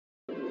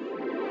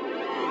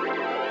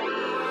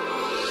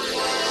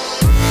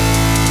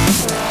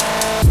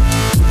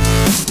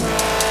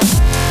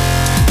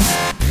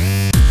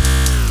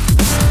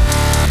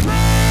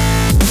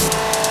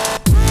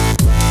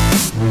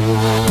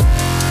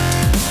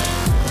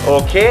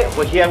Okay,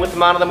 we're here with the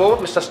man of the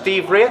moment, Mr.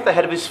 Steve Wraith,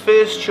 ahead of his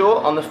first show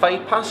on the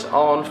Fight Pass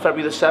on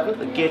February the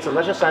 7th at Gates of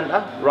Leisure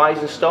Centre,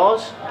 Rising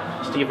Stars.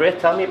 Steve Wraith,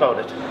 tell me about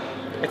it.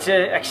 It's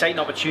an exciting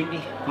opportunity.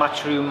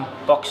 Matchroom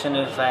Boxing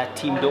have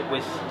teamed up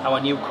with our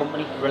new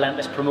company,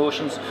 Relentless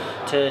Promotions,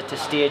 to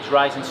stage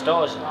Rising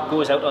Stars. It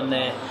goes out on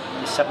the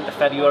 7th of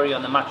February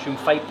on the Matchroom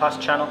Fight Pass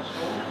channel,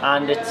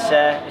 and it's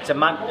a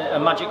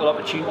magical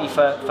opportunity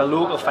for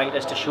local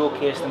fighters to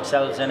showcase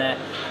themselves on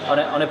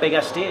a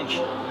bigger stage.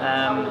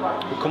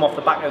 We come off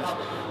the back of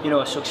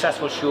a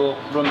successful show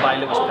run by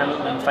Lewis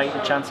Pendleton and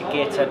Fighting Chance at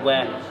Gateshead,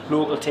 where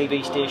local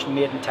TV station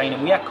Maiden Tyne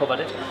and we had covered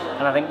it,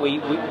 and I think we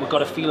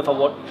got a feel for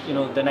what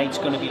the night's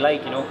going to be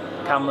like.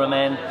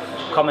 Cameramen,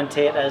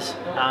 commentators,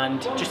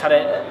 and just had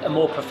a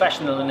more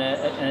professional and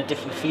a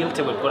different feel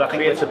to it. But I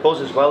think creates a buzz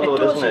as well, though,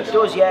 doesn't it? It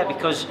does, yeah,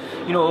 because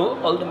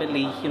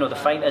ultimately the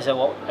fighters are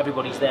what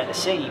everybody's there to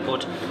see.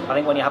 But I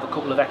think when you have a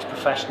couple of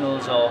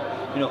ex-professionals or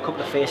a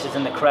couple of faces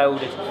in the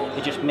crowd,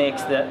 it just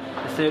makes the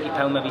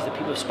 £30 maybe the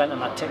people have spent on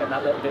that ticket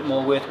that little bit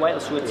more worthwhile.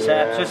 So it's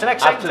so it's an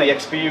exciting after the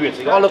experience.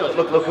 Oh,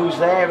 look who's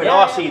there, and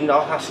I've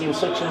seen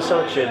such and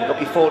such, and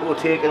got your photo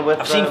taken with.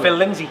 I've seen Phil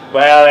Lindsay.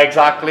 Well,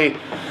 exactly.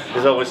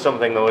 There's always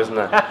something, though, isn't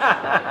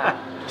there?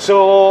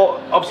 So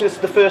obviously this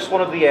is the first one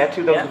of the year,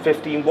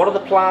 2015. Yeah. What are the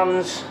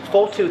plans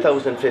for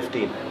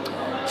 2015?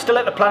 Still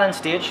at the planning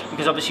stage,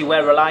 because obviously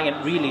we're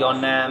reliant really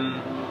on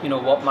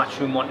what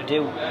Matchroom want to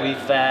do.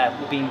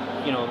 We've been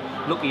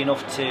lucky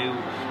enough to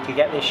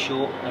get this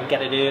show and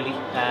get it early,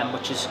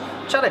 which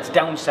had its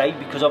downside,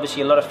 because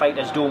obviously a lot of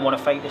fighters don't want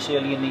to fight this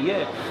early in the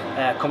year.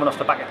 Coming off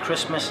the back of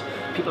Christmas,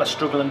 people are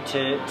struggling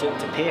to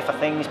pay for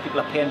things,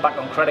 people are paying back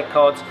on credit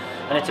cards,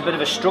 and it's a bit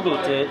of a struggle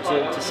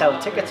to sell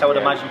tickets, I would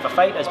imagine, for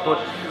fighters. But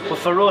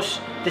for us,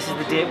 this is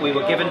the date we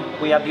were given.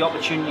 We had the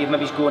opportunity of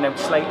maybe going out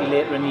slightly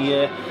later in the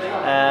year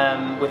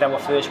with our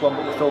first one,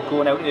 but we thought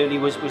going out early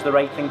was the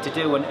right thing to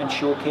do, and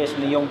showcasing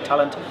the young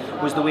talent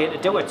was the way to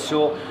do it.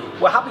 So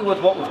we're happy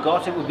with what we've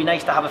got. It would be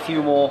nice to have a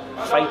few more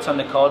fights on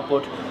the card,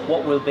 but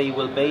what will be,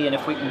 and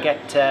if we can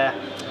get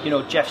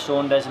Jeff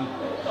Saunders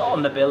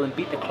on the bill and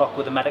beat the clock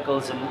with the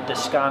medicals and the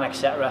scan,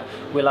 etc.,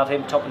 we'll have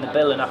him topping the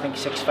bill, and I think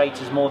 6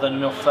 fights is more than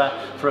enough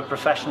for a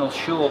professional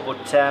show.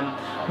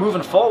 But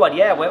moving forward,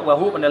 yeah, we're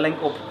hoping to link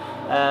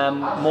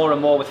up more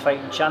and more with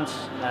Fighting Chance.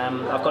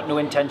 I've got no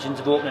intentions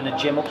of opening a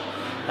gym up,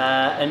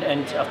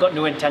 and I've got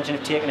no intention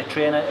of getting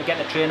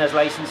a trainer's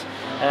license,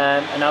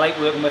 and I like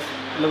working with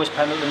Lewis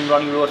Pendleton and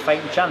Ronnie Road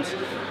Fighting Chance,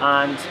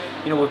 and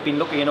we've been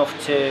lucky enough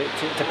to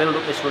build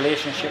up this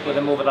relationship with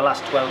them over the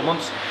last 12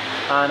 months,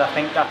 and I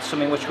think that's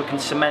something which we can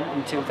cement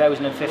in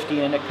 2015,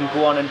 and it can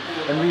go on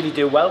and really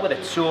do well with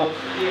it. So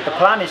the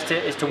plan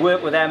is to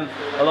work with them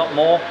a lot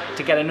more,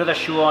 to get another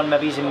show on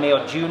maybe in May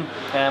or June,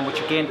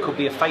 which again could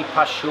be a Fight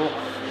Pass show.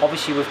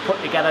 Obviously we've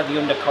put together the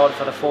undercard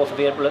for the 4th of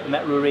April at the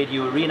Metro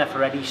Radio Arena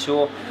for Eddie,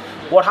 so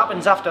what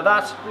happens after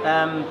that,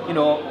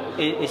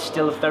 is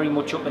still very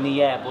much up in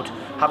the air, but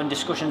having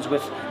discussions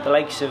with the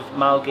likes of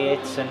Mal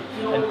Gates and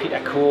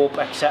Peter Cope,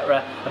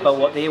 etc., about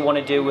what they want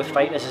to do with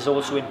fighters is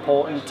also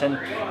important, and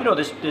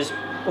there's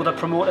other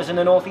promoters in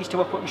the northeast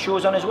who are putting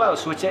shows on as well.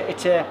 So it's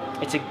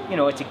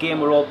a game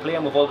we're all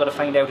playing. We've all got to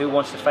find out who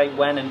wants to fight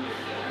when, and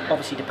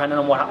obviously depending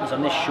on what happens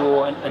on this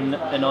show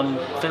and on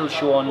Phil's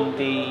show on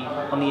the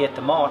 8th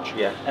of March,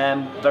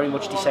 very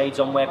much decides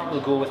on where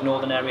people go with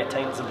Northern Area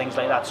titles and things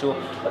like that. So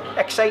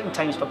exciting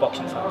times for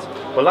boxing fans.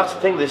 Well, that's the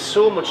thing, there's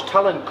so much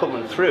talent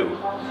coming through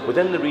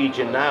within the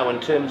region now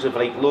in terms of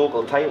like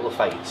local title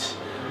fights.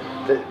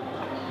 There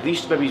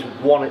used to be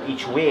one at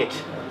each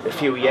weight a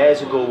few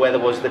years ago where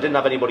they didn't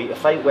have anybody to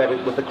fight, where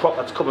with the crop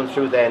that's coming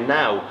through there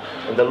now,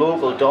 and the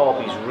local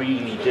derbies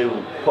really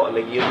do put,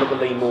 like you look at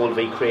Lee Mould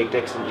v Craig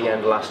Dixon at the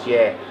end of last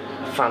year,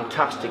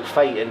 fantastic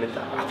fight, and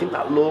I think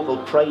that local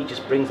pride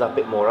just brings that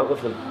bit more out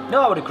of them.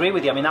 No, I would agree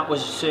with you. I mean, that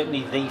was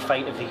certainly the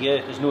fight of the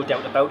year, there's no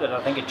doubt about it.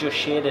 I think it just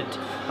shaded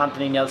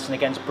Anthony Nelson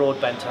against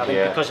Broadbent, I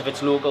think, because of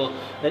its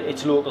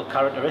local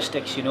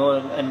characteristics,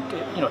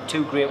 and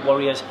two great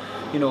warriors,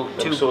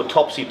 two so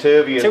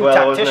topsy-turvy as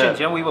well, tacticians,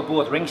 we were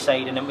both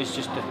ringside, and it was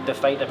just the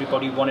fight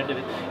everybody wanted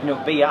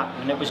to be at,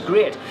 and it was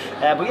great.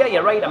 But yeah,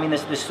 you're right. I mean,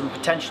 there's some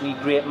potentially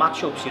great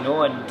matchups, and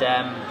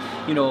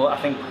I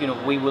think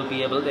we will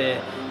be able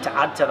to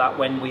add to that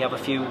when we have a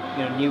few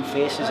new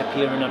faces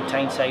appearing on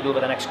Tyneside over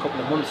the next couple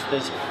of months.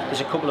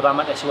 There's a couple of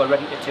amateurs who are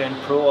ready to turn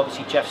pro.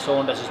 Obviously Jeff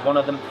Saunders is one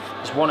of them.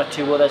 There's one or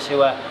two others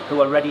who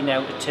are ready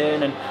now to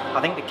turn, and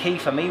I think the key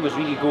for me was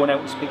really going out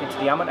and speaking to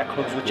the amateur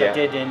clubs, which I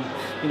did in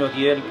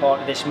the early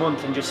part of this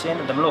month, and just saying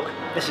to them, look,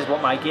 this is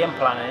what my game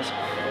plan is.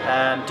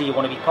 Do you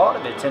want to be part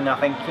of it? And I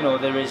think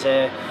there is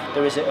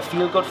a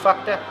feel-good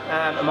factor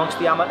amongst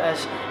the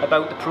amateurs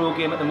about the pro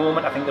game at the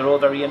moment. I think they're all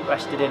very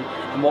interested in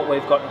what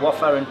we've got to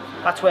offer, and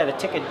that's where the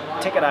ticket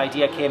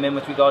idea came in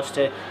with regards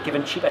to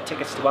giving cheaper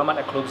tickets to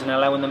amateur clubs and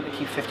allowing them to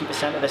keep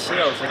 50% of the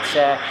sales.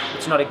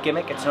 It's not a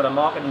gimmick, it's not a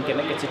marketing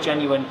gimmick, it's a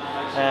genuine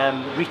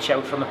reach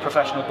out from a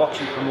professional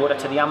boxing promoter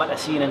to the amateur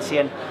scene and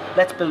saying,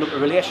 let's build up a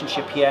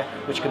relationship here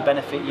which can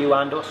benefit you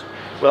and us.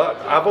 Well,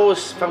 I've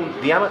always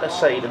found the amateur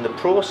side and the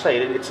pro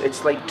side,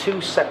 it's like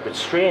two separate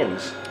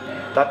strains.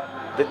 That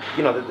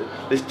you know,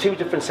 there's two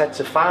different sets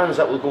of fans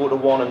that will go to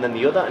one and then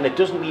the other, and it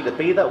doesn't need to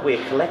be that way.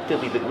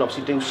 Collectively, they can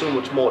obviously do so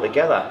much more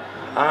together,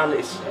 and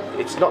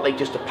it's not like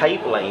just a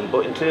pipeline,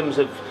 but in terms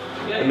of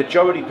the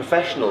majority of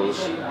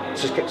professionals,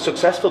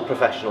 successful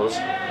professionals,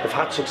 have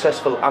had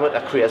successful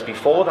amateur careers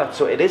before that,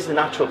 so it is the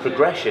natural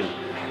progression.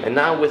 And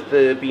now with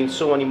there being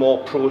so many more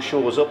pro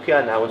shows up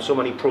here now and so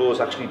many pros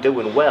actually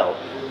doing well,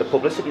 the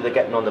publicity they're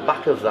getting on the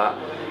back of that,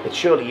 it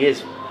surely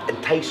is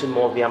enticing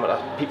more of the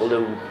amateur people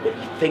who may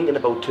be thinking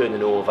about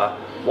turning over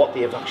what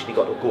they've actually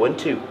got to go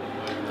into.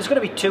 There's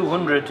going to be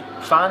 200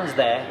 fans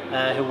there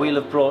who we'll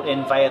have brought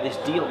in via this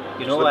deal.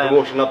 You know, so the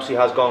promotion obviously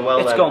has gone well.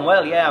 It's gone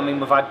well, yeah. I mean,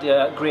 we've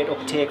had great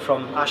uptake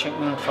from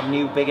Ashington, from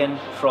New Biggin,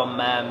 from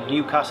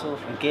Newcastle,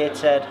 from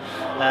Gateshead.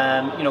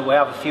 You know, we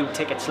have a few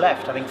tickets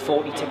left. I think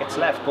 40 tickets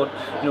left, but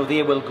you know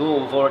they will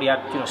go. We've already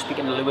had, you know,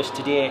 speaking to Lewis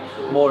today,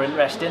 more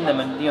interest in them,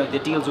 and you know the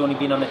deal's only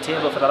been on the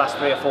table for the last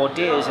 3 or 4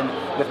 days, and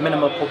with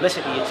minimal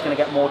publicity, it's going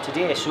to get more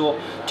today. So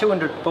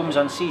 200 bums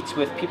on seats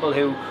with people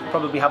who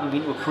probably haven't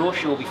been to a pro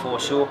show before.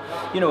 So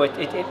you know,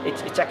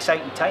 it's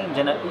exciting times,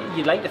 and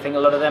you'd like to think a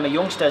lot of them are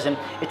youngsters, and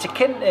it's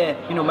akin to,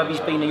 you know, maybe he's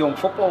been a young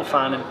football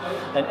fan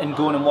and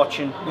going and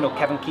watching, you know,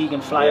 Kevin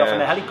Keegan fly off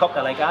in a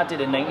helicopter like I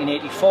did in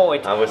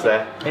 1984. I was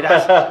there.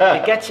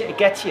 It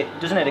gets you,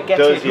 doesn't it? It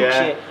gets you, hooks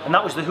you, and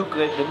that was the hook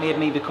that made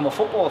me become a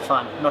football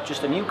fan, not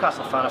just a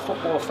Newcastle fan, a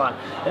football fan.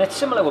 And it's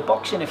similar with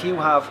boxing. If you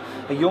have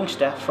a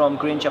youngster from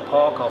Granger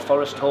Park or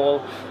Forest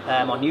Hall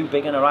or New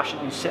Biggin or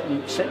Ashington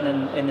sitting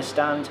in the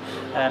stand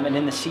and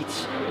in the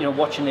seats, you know,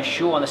 watching this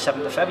show on the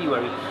 7th of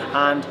February,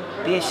 and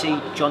they see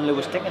John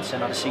Lewis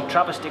Dickinson, or they see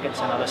Travis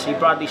Dickinson, or they see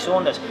Bradley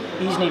Saunders,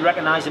 easily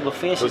recognisable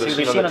faces who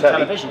they've seen on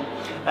television,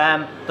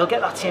 they'll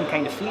get that same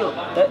kind of feel.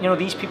 That, you know,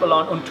 these people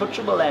aren't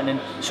untouchable then, and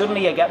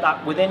suddenly you get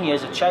that within you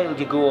as a child.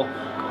 You go,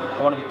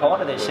 I want to be part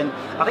of this. And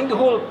I think the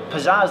whole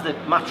pizzazz that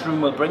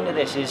Matchroom will bring to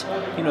this is,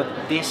 you know,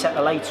 they set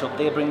the lights up,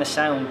 they bring the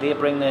sound, they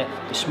bring the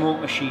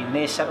smoke machine,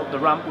 they set up the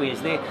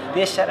rampways,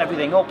 they set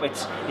everything up.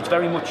 It's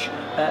very much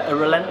a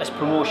relentless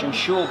promotion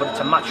show, but it's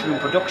a Matchroom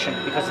production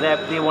because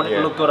they want it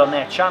to look good on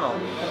their channel,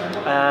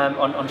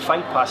 on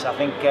Fight Pass. I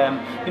think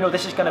you know,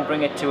 this is going to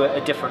bring it to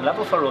a different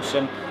level for us,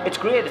 and it's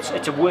great.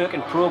 It's a work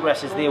in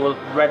progress, as they will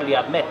readily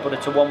admit, but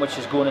it's a one which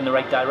is going in the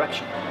right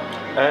direction.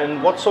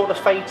 And what sort of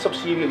fights,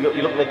 obviously you're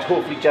looking at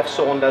hopefully Jeff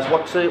Saunders,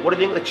 what do you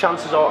think the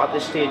chances are at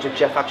this stage of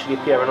Jeff actually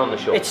appearing on the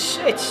show? It's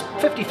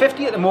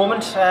 50-50 at the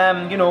moment.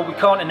 You know, we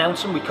can't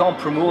announce him, we can't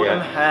promote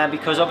him,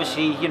 because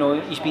obviously, you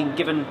know, he's been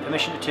given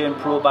permission to turn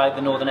pro by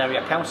the Northern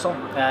Area Council.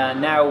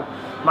 Now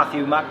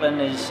Matthew Macklin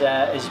is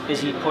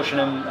busy pushing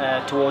him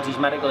towards his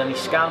medical and his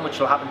scan, which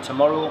will happen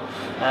tomorrow.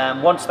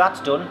 Once that's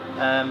done,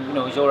 you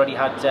know, he's already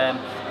had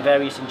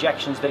various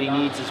injections that he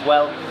needs as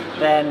well.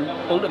 Then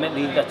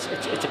ultimately,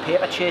 it's a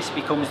paper chase. It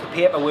becomes the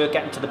paperwork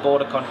getting to the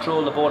Border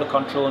Control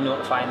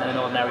notifying the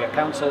Northern Area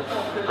Council,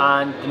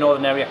 and the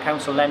Northern Area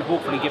Council then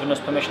hopefully giving us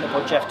permission to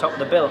put Jeff top of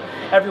the bill.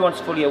 Everyone's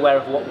fully aware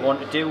of what we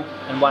want to do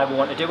and why we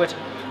want to do it.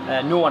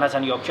 No one has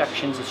any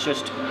objections. It's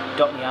just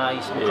dotting the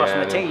I's and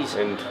crossing the T's.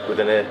 And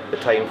within a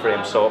time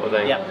frame sort of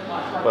thing.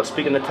 Yeah. Well,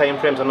 speaking of time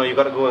frames, I know you've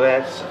got to go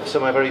there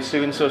somewhere very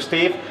soon. So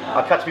Steve,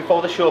 I'll catch you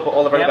before the show, but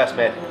all the very best,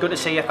 mate. Good to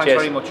see you. Thanks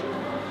very much.